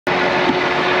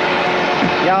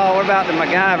Y'all, we're about to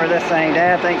MacGyver this thing.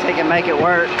 Dad thinks he can make it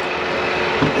work.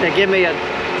 So give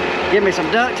me some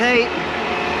duct tape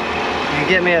and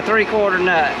get me a 3/4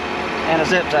 nut and a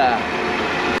zip tie.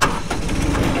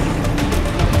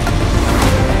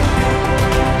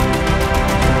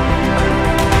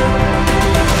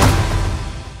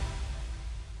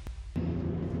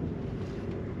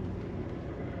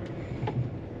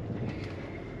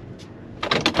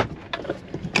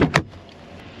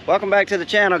 Welcome back to the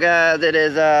channel, guys. It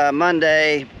is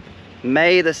Monday,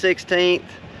 May the 16th.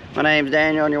 My name's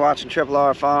Daniel and you're watching Triple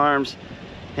R Farms.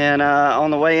 And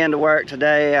on the way into work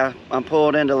today, I'm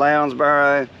pulled into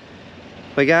Lounsboro.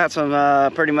 We got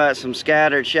some pretty much some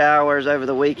scattered showers over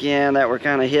the weekend that were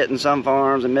kind of hitting some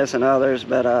farms and missing others.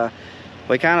 But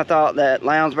we kind of thought that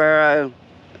Lounsboro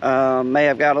may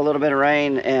have got a little bit of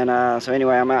rain. And so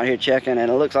anyway, I'm out here checking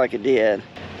and it looks like it did.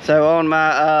 So on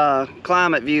my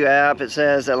Climate View app, it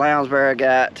says that Lounsboro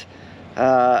got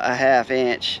a 1/2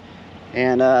 inch,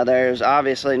 and there's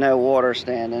obviously no water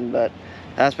standing, but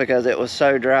that's because it was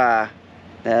so dry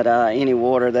that any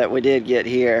water that we did get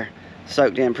here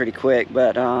soaked in pretty quick.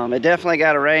 But it definitely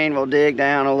got a rain. We'll dig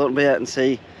down a little bit and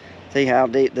see how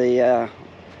deep the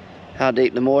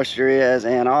moisture is,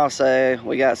 and also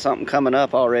we got something coming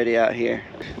up already out here.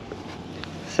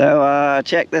 So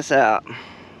check this out.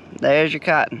 There's your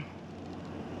cotton.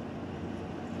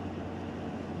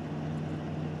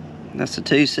 That's the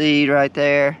 2 seed right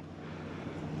there.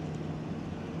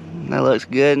 That looks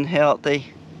good and healthy.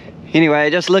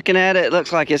 Anyway, just looking at it, it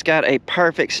looks like it's got a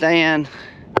perfect stand.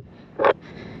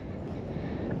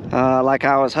 Like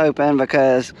I was hoping,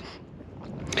 because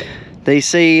the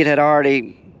seed had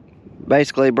already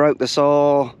basically broke the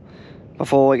soil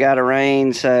before we got a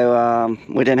rain, so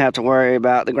we didn't have to worry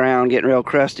about the ground getting real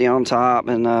crusty on top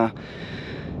and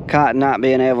cotton not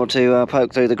being able to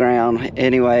poke through the ground.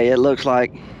 Anyway, it looks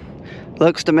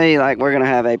to me like we're gonna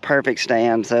have a perfect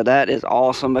stand, so that is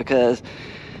awesome, because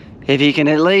if you can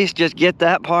at least just get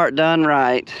that part done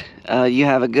right, you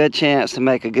have a good chance to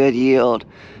make a good yield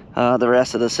the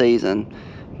rest of the season.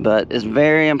 But it's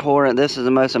very important. This is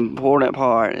the most important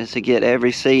part, is to get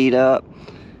every seed up,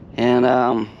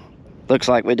 and looks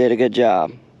like we did a good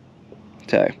job.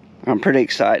 So I'm pretty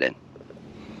excited.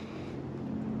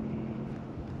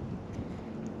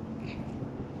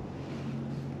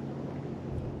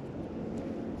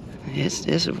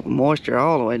 It's moisture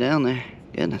all the way down there.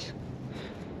 Goodness.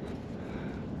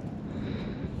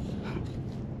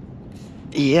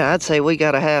 Yeah, I'd say we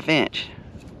got a 1/2 inch.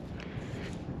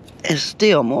 It's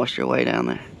still moisture way down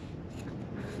there.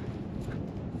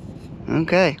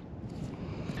 Okay.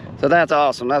 So that's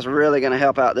awesome. That's really going to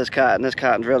help out this cotton. This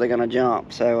cotton's really going to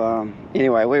jump. So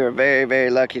anyway, we were very,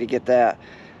 very lucky to get that.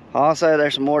 Also,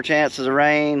 there's some more chances of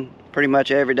rain pretty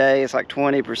much every day. It's like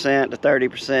 20% to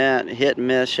 30% hit and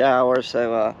miss showers.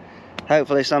 So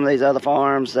hopefully some of these other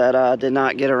farms that did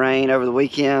not get a rain over the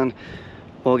weekend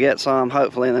will get some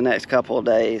hopefully in the next couple of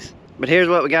days. But here's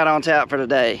what we got on tap for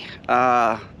today.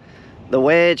 The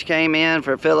wedge came in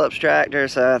for Phillips tractor,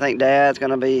 so I think Dad's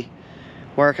going to be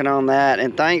working on that.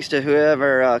 And thanks to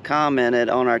whoever commented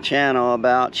on our channel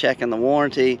about checking the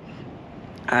warranty.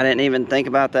 I didn't even think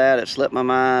about that. It slipped my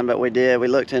mind, but we did. We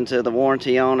looked into the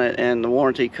warranty on it, and the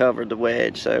warranty covered the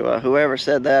wedge. So whoever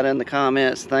said that in the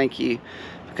comments, thank you,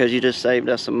 because you just saved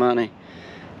us some money.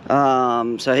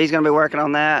 So he's going to be working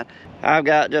on that. I've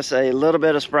got just a little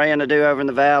bit of spraying to do over in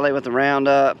the valley with the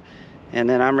Roundup, and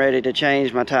then I'm ready to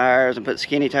change my tires and put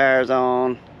skinny tires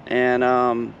on. And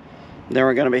then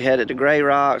we're going to be headed to Gray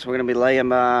Rocks. We're going to be laying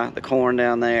by the corn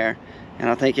down there, and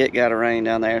I think it got a rain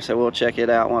down there, so we'll check it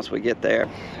out once we get there.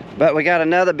 But we got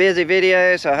another busy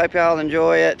video, so I hope y'all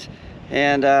enjoy it.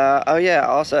 And oh yeah,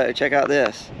 also check out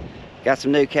this. Got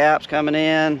some new caps coming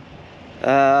in,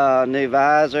 new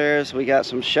visors. We got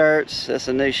some shirts. This is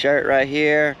a new shirt right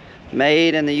here,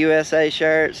 made in the USA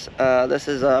shirts. This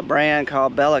is a brand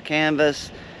called Bella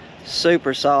Canvas.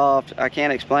 Super soft. I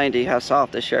can't explain to you how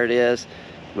soft this shirt is,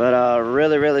 but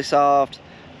really, really soft.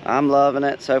 I'm loving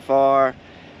it so far.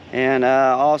 And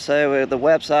also the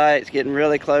website's getting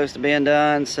really close to being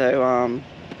done. So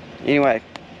anyway,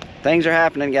 things are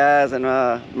happening, guys, and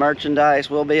merchandise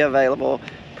will be available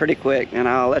pretty quick, and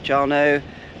I'll let y'all know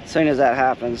as soon as that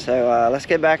happens. So let's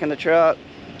get back in the truck,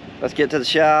 let's get to the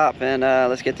shop, and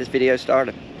let's get this video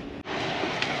started.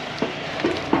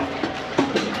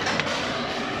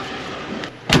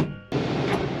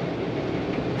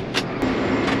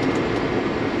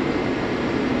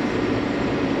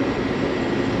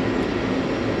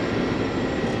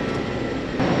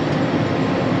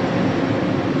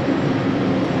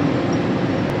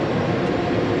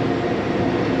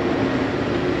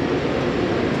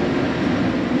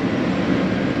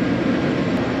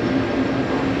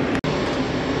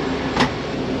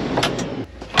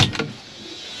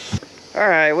 All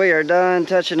right, we are done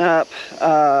touching up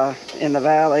in the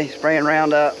valley, spraying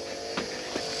Roundup.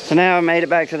 So now I made it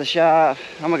back to the shop.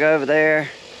 I'm gonna go over there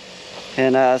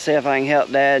and see if I can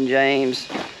help Dad and James.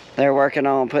 They're working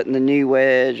on putting the new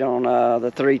wedge on the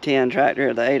 310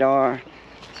 tractor, the 8R.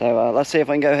 So let's see if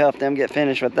we can go help them get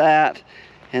finished with that.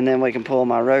 And then we can pull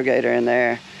my Rogator in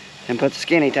there and put the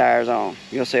skinny tires on.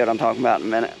 You'll see what I'm talking about in a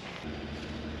minute.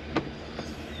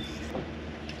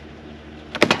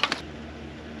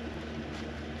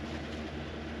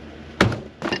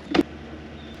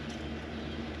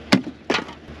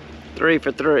 Three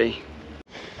for three.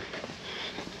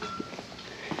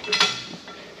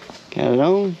 Got it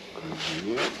on?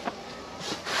 Yep.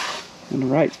 In the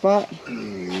right spot?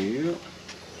 Yep.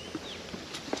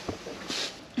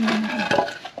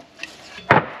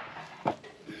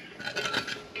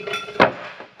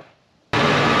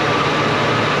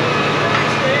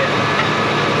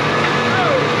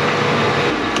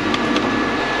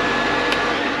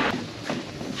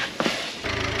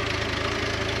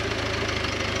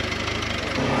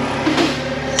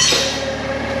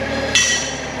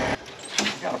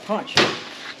 Got a punch.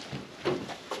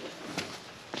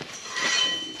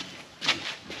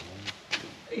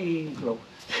 Close.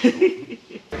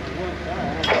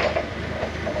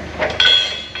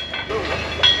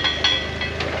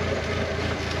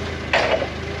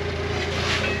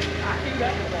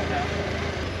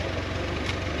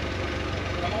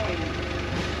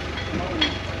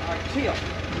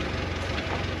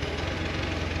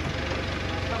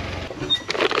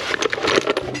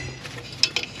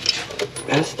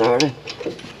 That started.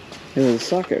 There's a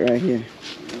socket right here.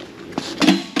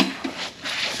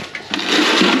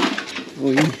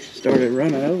 We started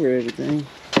running over everything.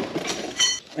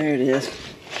 There it is.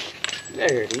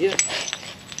 There it is.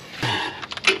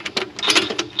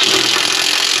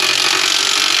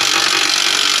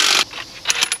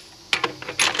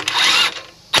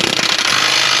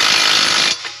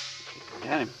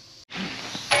 Got him.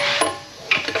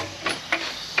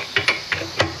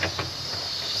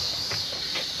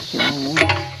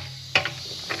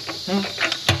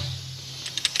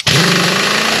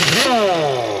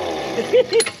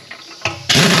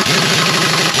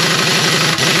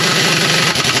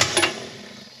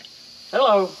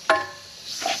 Hello.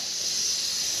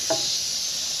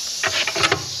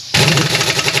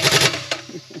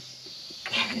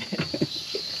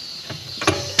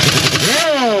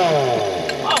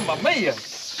 Mamma mia!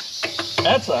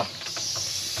 That's a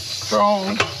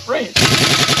strong wrench.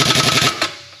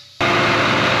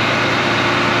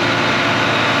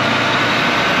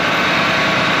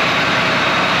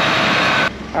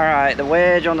 All right, the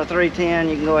wedge on the 310,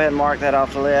 you can go ahead and mark that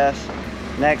off the list.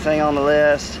 Next thing on the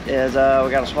list is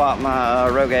we got to swap my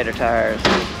Rogator tires.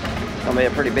 It's gonna be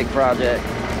a pretty big project.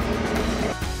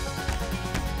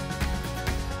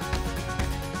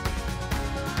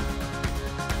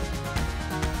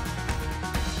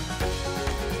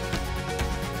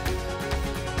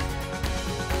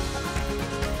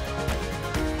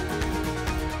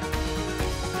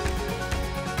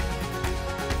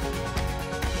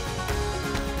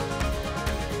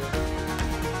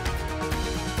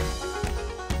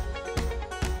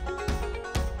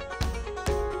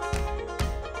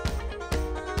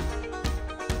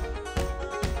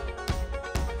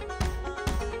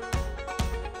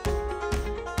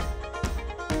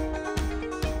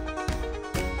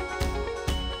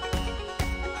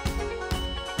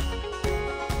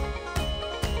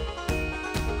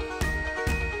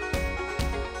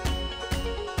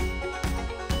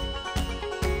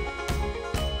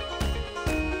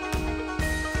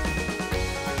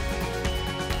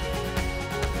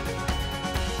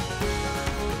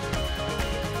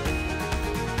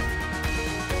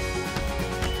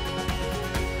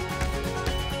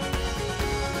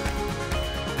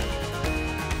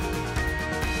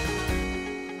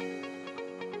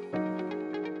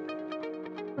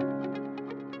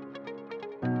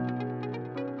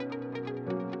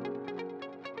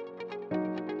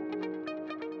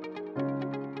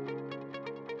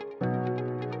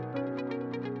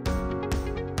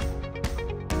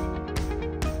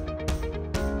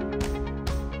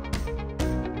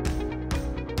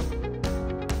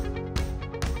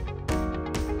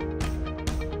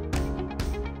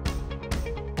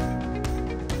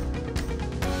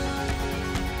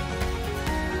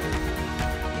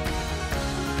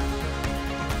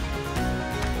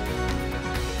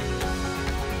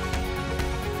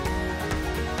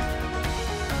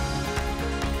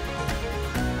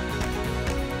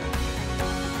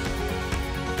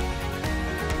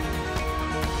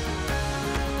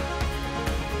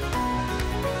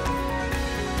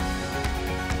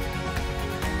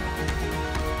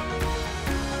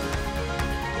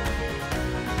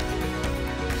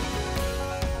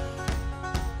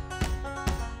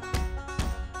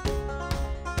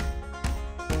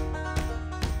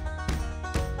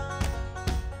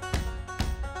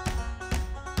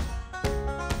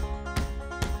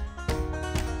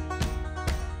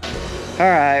 All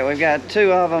right, we've got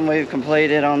 2 of them we've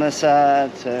completed on this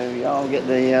side, so y'all get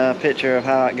the picture of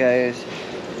how it goes.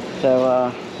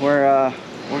 So we're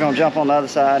gonna jump on the other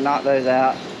side, knock those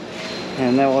out,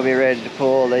 and then we'll be ready to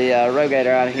pull the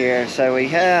Rogator out of here. So we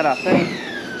had, I think,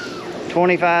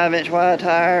 25-inch wide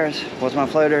tires was my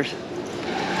floaters.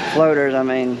 I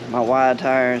mean my wide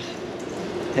tires.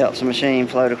 Helps the machine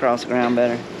float across the ground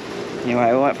better.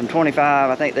 Anyway, we went from 25,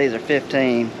 I think these are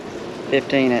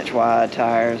 15-inch wide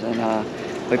tires, and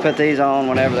we put these on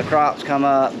whenever the crops come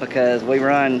up because we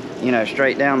run, you know,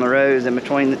 straight down the rows in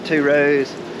between the 2 rows,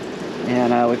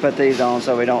 and we put these on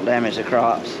so we don't damage the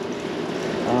crops.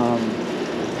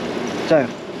 So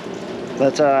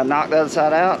let's knock the other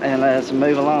side out and let's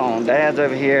move along. Dad's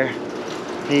over here.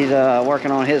 He's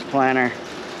working on his planter.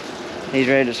 He's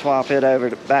ready to swap it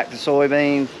over back to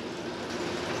soybeans.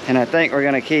 And I think we're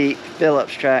gonna keep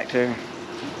Phillips' tractor. I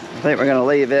think we're gonna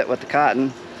leave it with the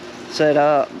cotton set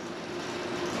up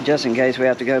just in case we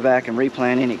have to go back and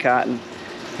replant any cotton.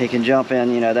 He can jump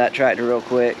in, you know, that tractor real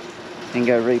quick and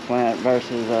go replant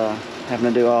versus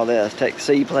having to do all this, take the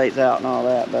seed plates out and all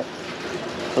that. But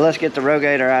let's get the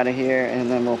Rogator out of here, and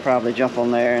then we'll probably jump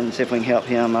on there and see if we can help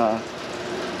him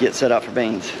get set up for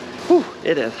beans. Whew,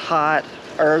 it is hot.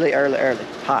 Early,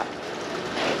 hot,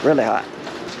 really hot.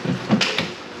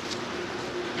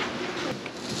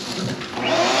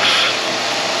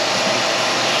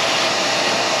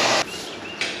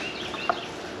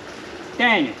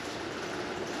 Daniel,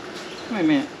 wait a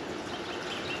minute.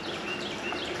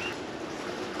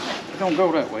 Don't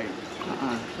go that way.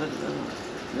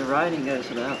 The writing goes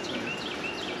to the outside.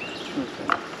 Okay.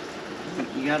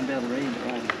 You gotta be able to read the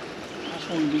writing. I just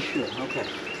want to be sure. Okay.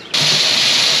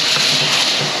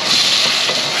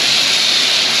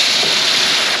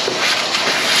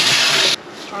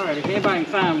 All right, if anybody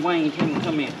can find Wayne, tell him to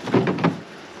come in.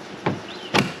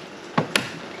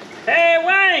 Hey,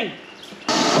 Wayne!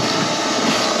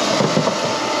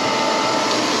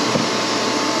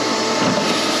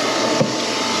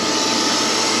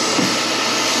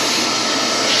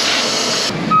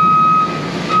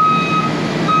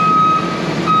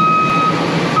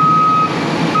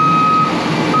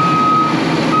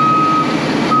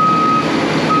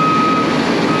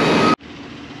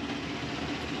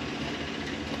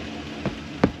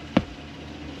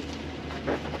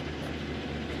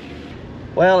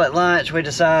 Well, at lunch we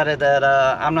decided that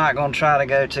I'm not going to try to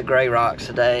go to Gray Rocks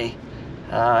today.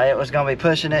 It was going to be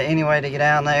pushing it anyway to get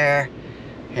down there,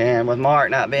 and with Mark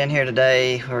not being here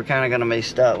today, we're kind of going to be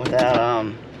stuck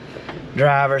without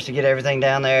drivers to get everything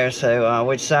down there. So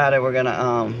we decided we're gonna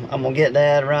I'm gonna get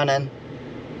Dad running,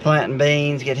 planting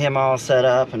beans, get him all set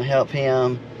up and help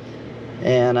him.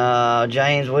 And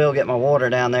James will get my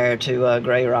water down there to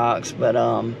Gray Rocks, but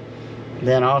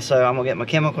then also I'm gonna get my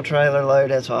chemical trailer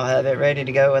loaded, so I'll have it ready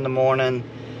to go in the morning.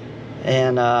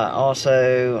 And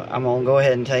also I'm gonna go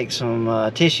ahead and take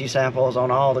some tissue samples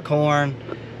on all the corn.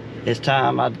 It's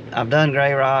time. I've done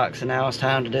Gray Rocks, and now it's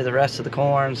time to do the rest of the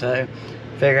corn, so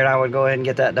figured I would go ahead and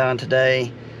get that done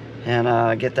today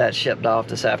and get that shipped off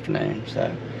this afternoon.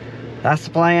 So that's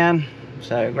the plan.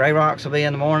 So Gray Rocks will be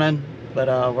in the morning, but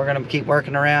we're gonna keep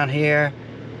working around here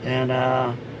and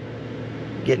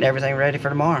getting everything ready for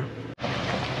tomorrow.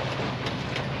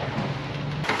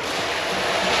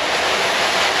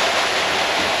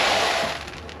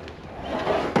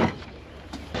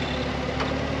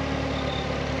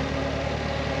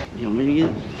 You want me to get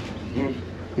it?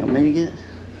 You want me to get it?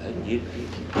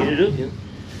 Get it up here.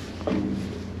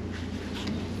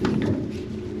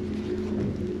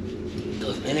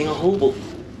 Cause it ain't gonna hold but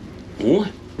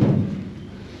one.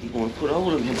 You gonna put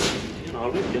all of them in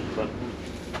already.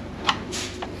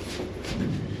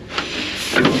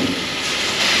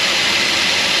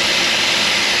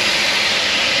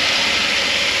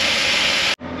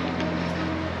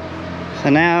 So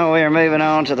now we are moving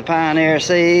on to the Pioneer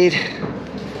seed.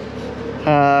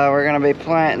 We're going to be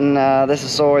planting, this is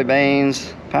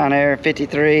soybeans, Pioneer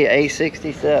 53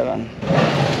 A67.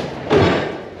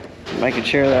 Making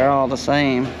sure they're all the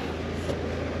same.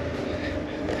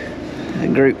 A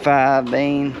Group 5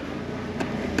 bean.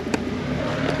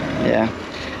 Yeah,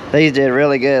 these did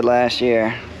really good last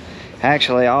year.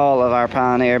 Actually, all of our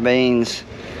Pioneer beans,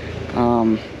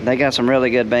 they got some really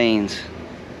good beans.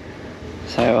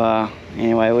 So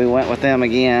anyway, we went with them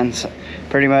again. So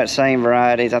pretty much same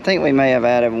varieties. I think we may have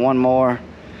added one more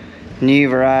new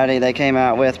variety they came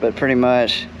out with, but pretty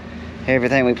much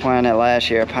everything we planted last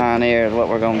year, Pioneer, is what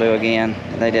we're gonna do again.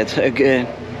 They did so good.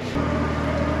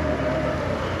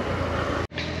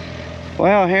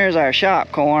 Well, here's our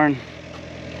shop corn.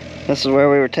 This is where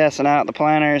we were testing out the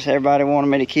planters. Everybody wanted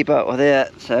me to keep up with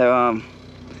it, so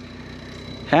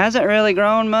Hasn't really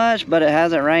grown much, but it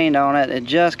hasn't rained on it. It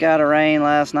just got a rain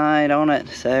last night on it,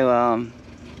 so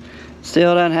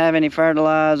still doesn't have any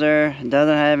fertilizer,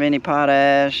 doesn't have any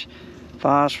potash,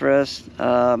 phosphorus,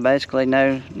 basically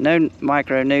no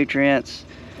micronutrients,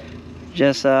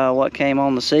 just what came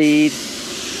on the seed.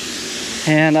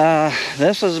 And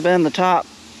this has been the top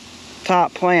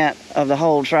plant of the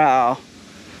whole trial,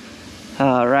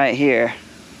 right here.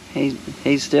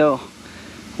 He's still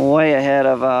way ahead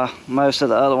of most of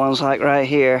the other ones, like right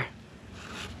here.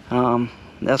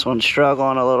 This one's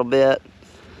struggling a little bit.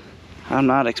 I'm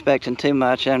not expecting too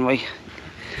much, and we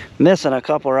missing a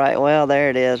couple right. Well, there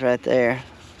it is right there.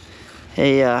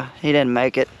 He didn't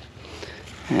make it,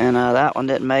 and that one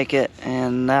didn't make it,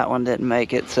 and that one didn't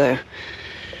make it. So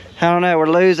I don't know, we're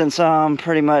losing some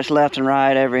pretty much left and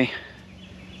right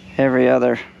every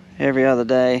other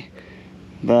day,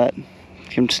 but you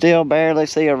can still barely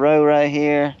see a row right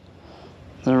here,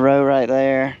 the row right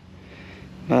there.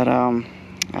 But I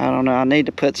don't know, I need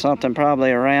to put something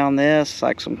probably around this,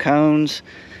 like some cones,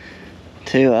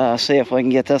 to see if we can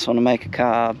get this one to make a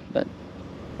cob. But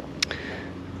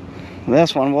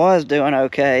this one was doing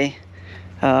okay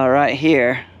right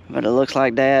here, but it looks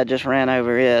like Dad just ran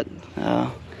over it,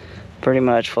 pretty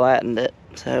much flattened it.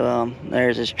 So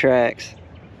there's his tracks.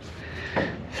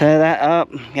 So that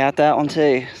got that one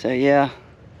too. So yeah,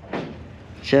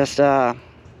 just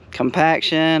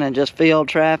compaction and just field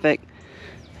traffic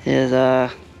is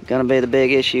gonna be the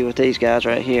big issue with these guys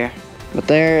right here. But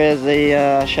there is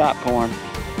the shop corn.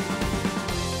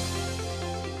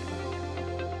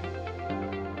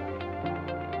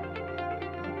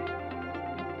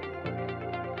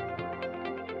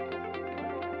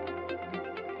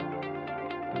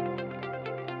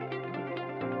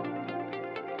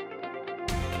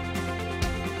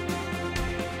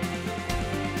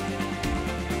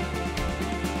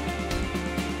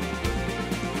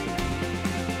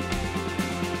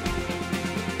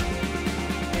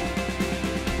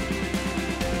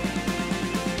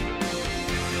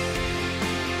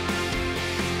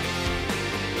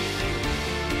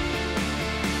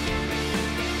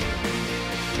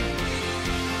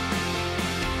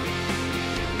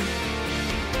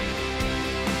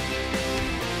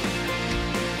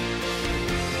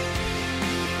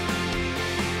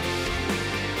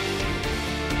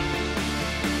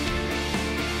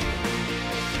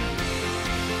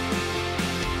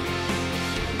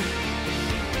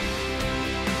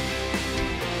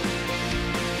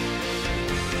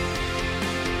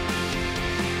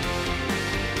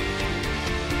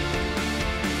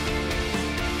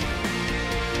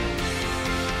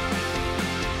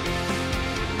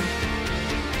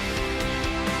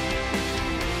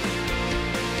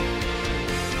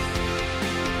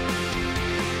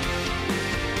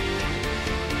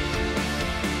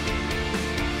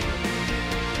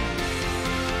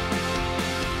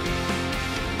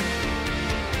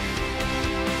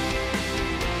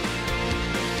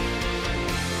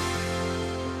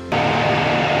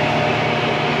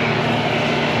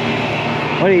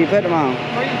 What do you put them on? 3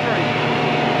 and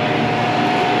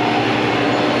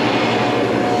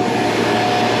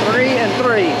 3. And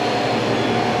 3.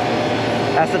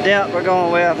 That's the depth we're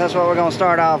going with. That's what we're going to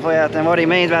start off with. And what he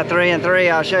means by 3 and 3,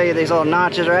 I'll show you these little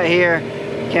notches right here.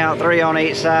 Count 3 on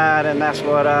each side, and that's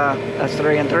what that's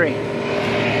 3 and 3. You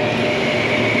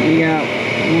got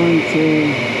 1,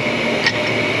 2,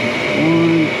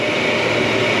 1.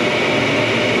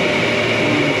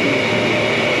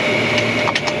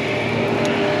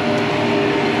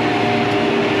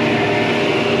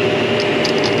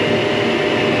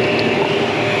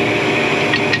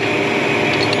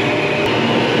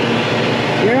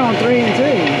 You're on 3 and 2. 3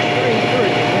 and 3.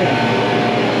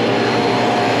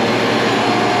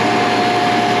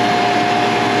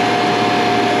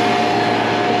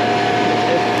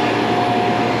 Yeah.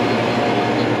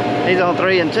 He's on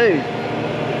 3 and 2.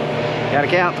 Gotta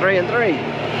count 3 and 3.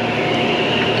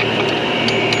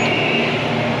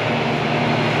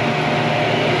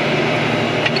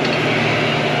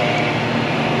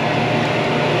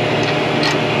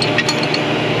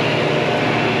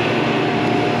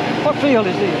 What field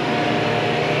is this?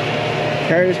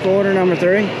 Curtis Quarter, number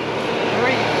 3. 3.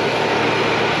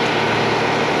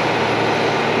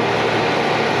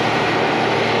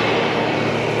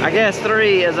 I guess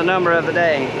 3 is a number of the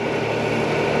day.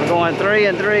 We're going 3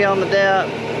 and 3 on the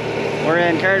depth. We're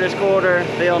in Curtis Quarter,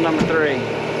 field number 3.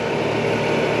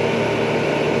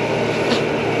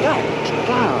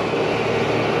 Wow.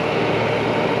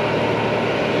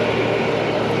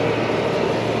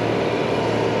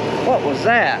 What was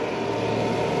that?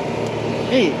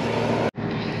 Jeez.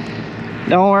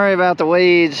 Don't worry about the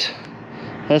weeds.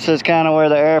 This is kind of where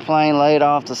the airplane laid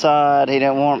off the side. He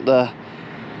didn't want the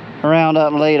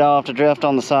Roundup and lead off to drift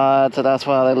on the side, so that's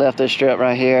why they left this strip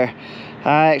right here.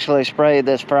 I actually sprayed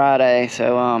this Friday,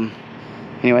 so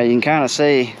anyway, you can kind of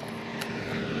see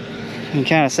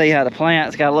how the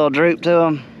plants got a little droop to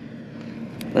them.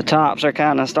 The tops are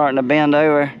kind of starting to bend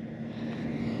over.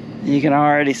 You can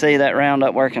already see that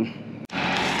Roundup working.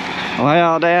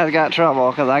 Well, Dad's got trouble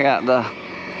because I got the,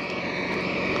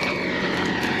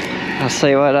 let's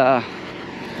see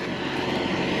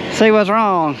what's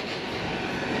wrong.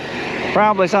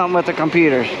 Probably something with the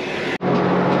computers.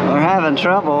 We're having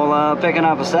trouble picking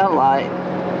up a satellite.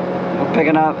 We're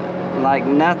picking up like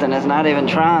nothing. It's not even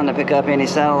trying to pick up any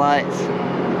satellites.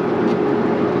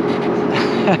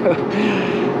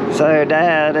 So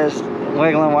Dad is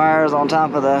wiggling wires on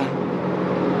top of the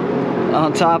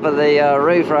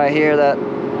roof right here. That,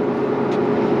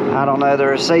 I don't know, the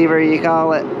receiver you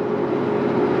call it.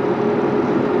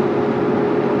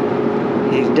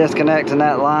 He's disconnecting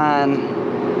that line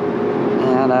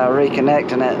and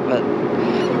reconnecting it, but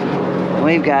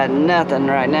we've got nothing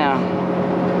right now.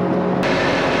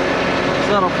 This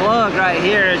little plug right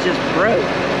here is just broke.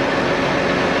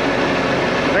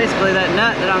 Basically that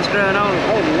nut that I'm screwing on is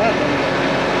holding nothing.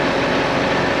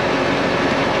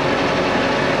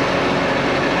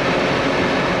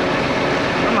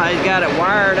 Somebody's got it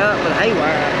wired up with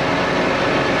haywire.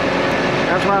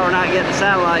 That's why we're not getting the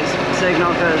satellite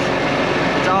signal, because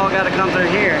it's all got to come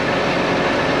through here.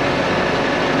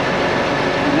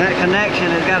 And that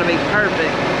connection has got to be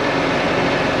perfect.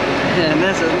 And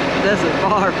this is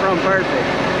far from perfect.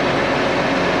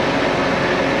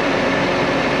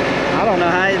 I don't know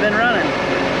how he's been running.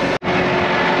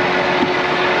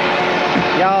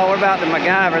 Y'all, we're about to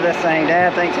MacGyver this thing.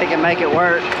 Dad thinks he can make it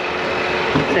work.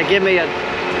 He said, give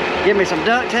me some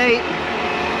duct tape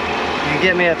and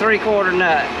get me a 3/4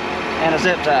 nut and a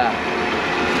zip tie.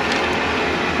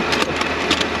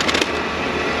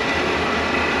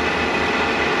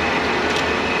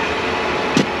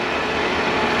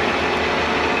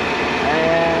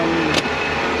 And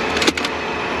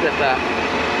zip tie.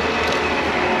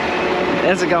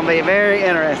 This is going to be very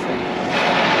interesting.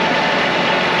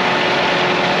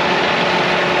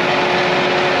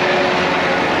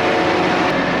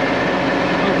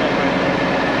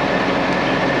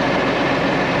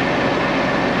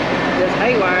 This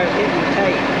haywire is hitting the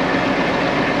tape.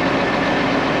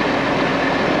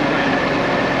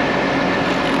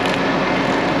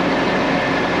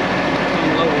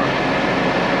 Come lower.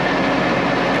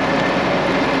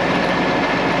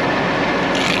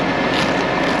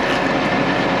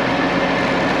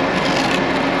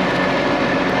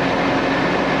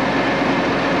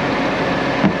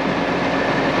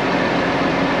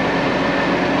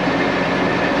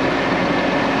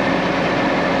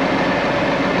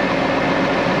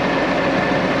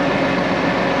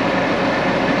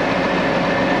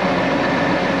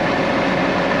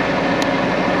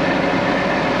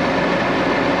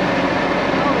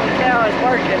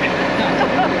 Working.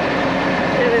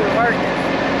 It is working.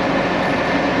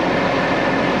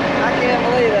 I can't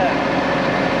believe that.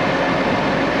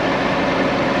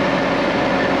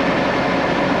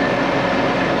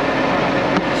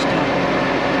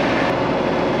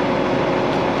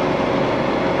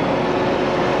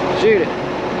 Shoot it.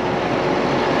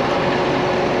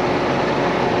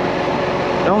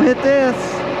 Don't hit this.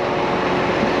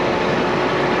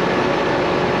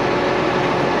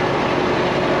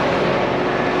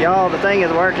 Y'all, the thing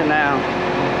is working now.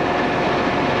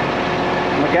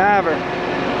 MacGyver.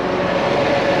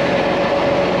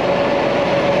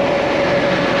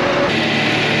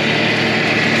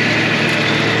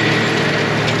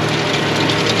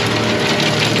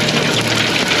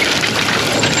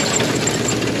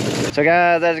 So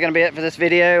guys, that's gonna be it for this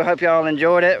video. Hope y'all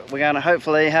enjoyed it. We're gonna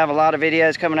hopefully have a lot of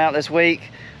videos coming out this week.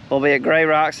 We'll be at Gray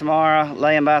Rocks tomorrow,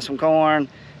 laying by some corn.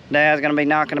 Dad's gonna be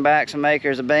knocking back some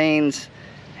acres of beans.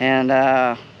 And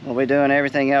we'll be doing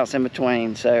everything else in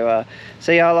between. So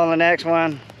see y'all on the next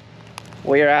one.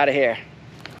 We are out of here.